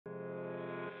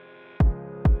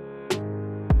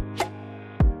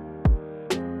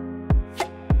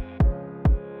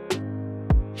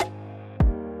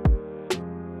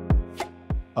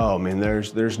Oh, I mean,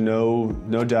 there's no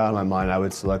doubt in my mind I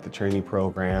would select the trainee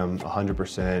program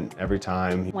 100% every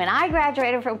time. When I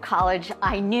graduated from college,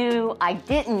 I knew I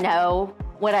didn't know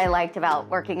what I liked about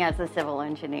working as a civil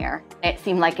engineer. It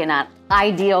seemed like an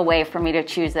ideal way for me to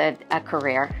choose a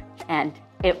career, and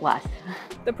it was.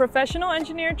 The Professional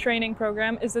Engineer Training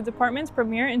Program is the department's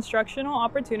premier instructional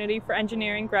opportunity for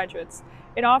engineering graduates.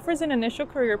 It offers an initial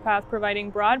career path providing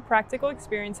broad practical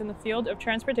experience in the field of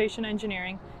transportation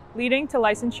engineering, leading to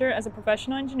licensure as a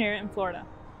professional engineer in Florida.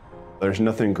 There's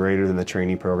nothing greater than the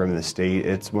trainee program in the state.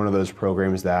 It's one of those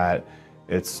programs that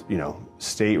it's,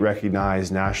 state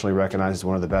recognized, nationally recognized as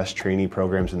one of the best trainee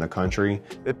programs in the country.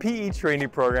 The PE trainee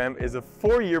program is a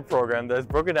 4-year program that is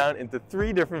broken down into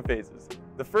 3 different phases.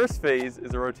 The first phase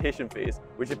is a rotation phase,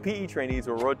 which the PE trainees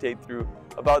will rotate through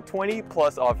about 20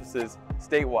 plus offices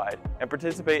statewide and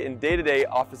participate in day-to-day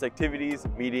office activities,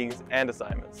 meetings, and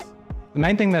assignments. The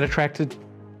main thing that attracted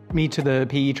me to the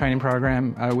PE training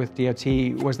program with DOT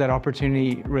was that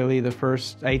opportunity, really the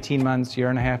first 18 months, year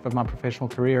and a half of my professional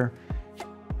career,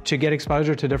 to get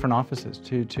exposure to different offices,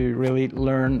 to really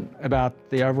learn about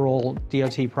the overall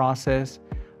DOT process,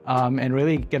 and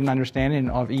really get an understanding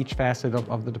of each facet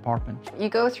of the department. You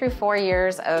go through 4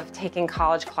 years of taking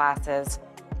college classes.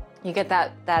 You get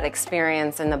that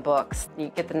experience in the books.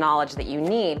 You get the knowledge that you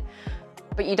need,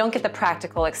 but you don't get the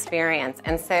practical experience.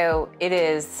 And so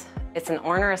it's an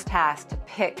onerous task to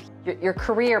pick your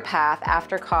career path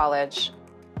after college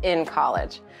in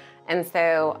college. And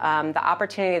so the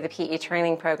opportunity of the PE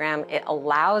training program, it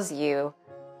allows you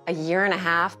a year and a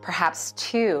half, perhaps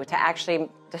 2, to actually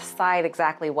decide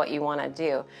exactly what you want to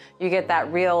do. You get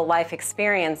that real life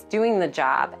experience doing the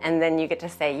job, and then you get to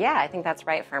say, yeah, I think that's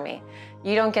right for me.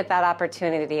 You don't get that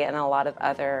opportunity in a lot of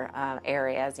other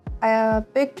areas. A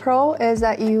big pro is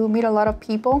that you meet a lot of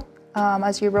people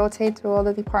as you rotate through all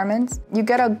the departments. You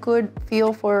get a good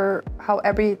feel for how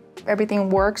everything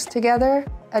works together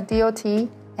at DOT,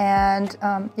 and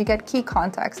you get key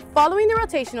contacts. Following the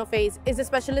rotational phase is the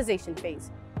specialization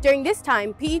phase. During this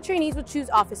time, PE trainees will choose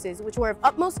offices which were of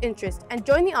utmost interest and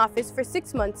join the office for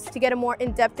 6 months to get a more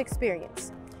in-depth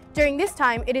experience. During this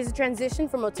time, it is a transition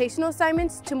from rotational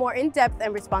assignments to more in-depth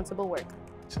and responsible work.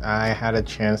 I had a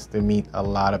chance to meet a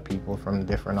lot of people from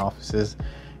different offices,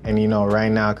 and right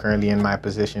now, currently in my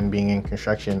position being in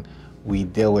construction, we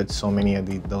deal with so many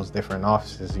of those different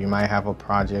offices. You might have a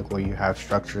project where you have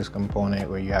structures component,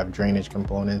 where you have drainage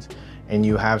components, and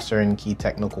you have certain key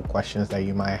technical questions that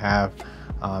you might have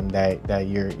that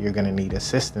you're going to need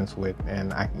assistance with.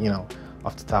 And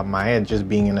off the top of my head, just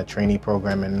being in a trainee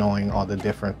program and knowing all the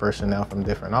different personnel from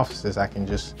different offices, I can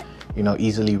just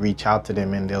easily reach out to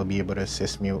them and they'll be able to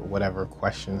assist me with whatever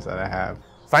questions that I have.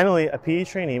 Finally, a PE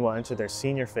trainee will enter their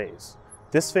senior phase.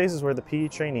 This phase is where the PE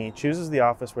trainee chooses the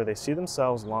office where they see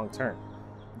themselves long-term.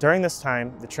 During this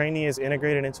time, the trainee is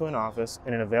integrated into an office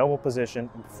in an available position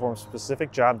and performs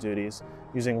specific job duties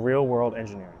using real-world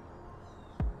engineering.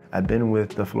 I've been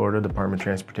with the Florida Department of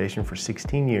Transportation for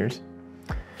 16 years,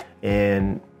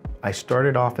 and I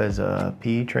started off as a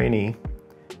PE trainee,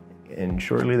 and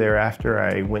shortly thereafter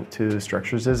I went to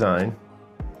structures design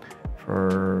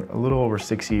for a little over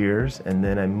 6 years, and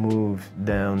then I moved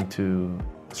down to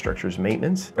structures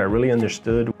maintenance. I really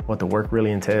understood what the work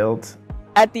really entailed.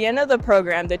 At the end of the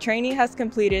program, the trainee has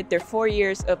completed their 4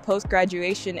 years of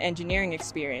post-graduation engineering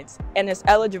experience and is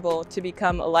eligible to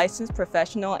become a licensed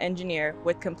professional engineer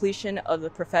with completion of the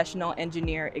professional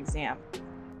engineer exam.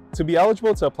 To be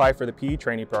eligible to apply for the PE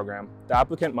trainee program, the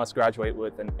applicant must graduate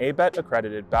with an ABET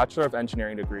accredited Bachelor of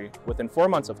Engineering degree within 4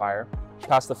 months of hire,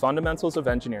 pass the Fundamentals of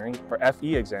Engineering or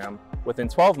FE exam within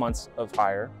 12 months of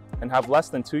hire, and have less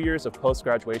than 2 years of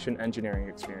post-graduation engineering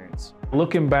experience.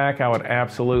 Looking back, I would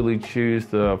absolutely choose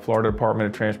the Florida Department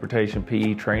of Transportation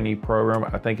PE trainee program.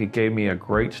 I think it gave me a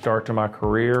great start to my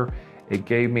career. It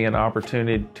gave me an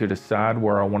opportunity to decide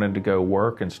where I wanted to go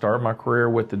work and start my career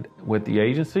with the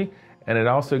agency. And it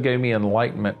also gave me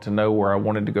enlightenment to know where I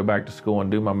wanted to go back to school and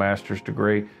do my master's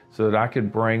degree so that I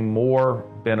could bring more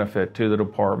benefit to the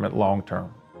department long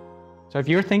term. So if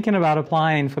you're thinking about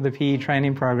applying for the PE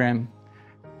training program,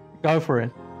 go for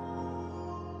it.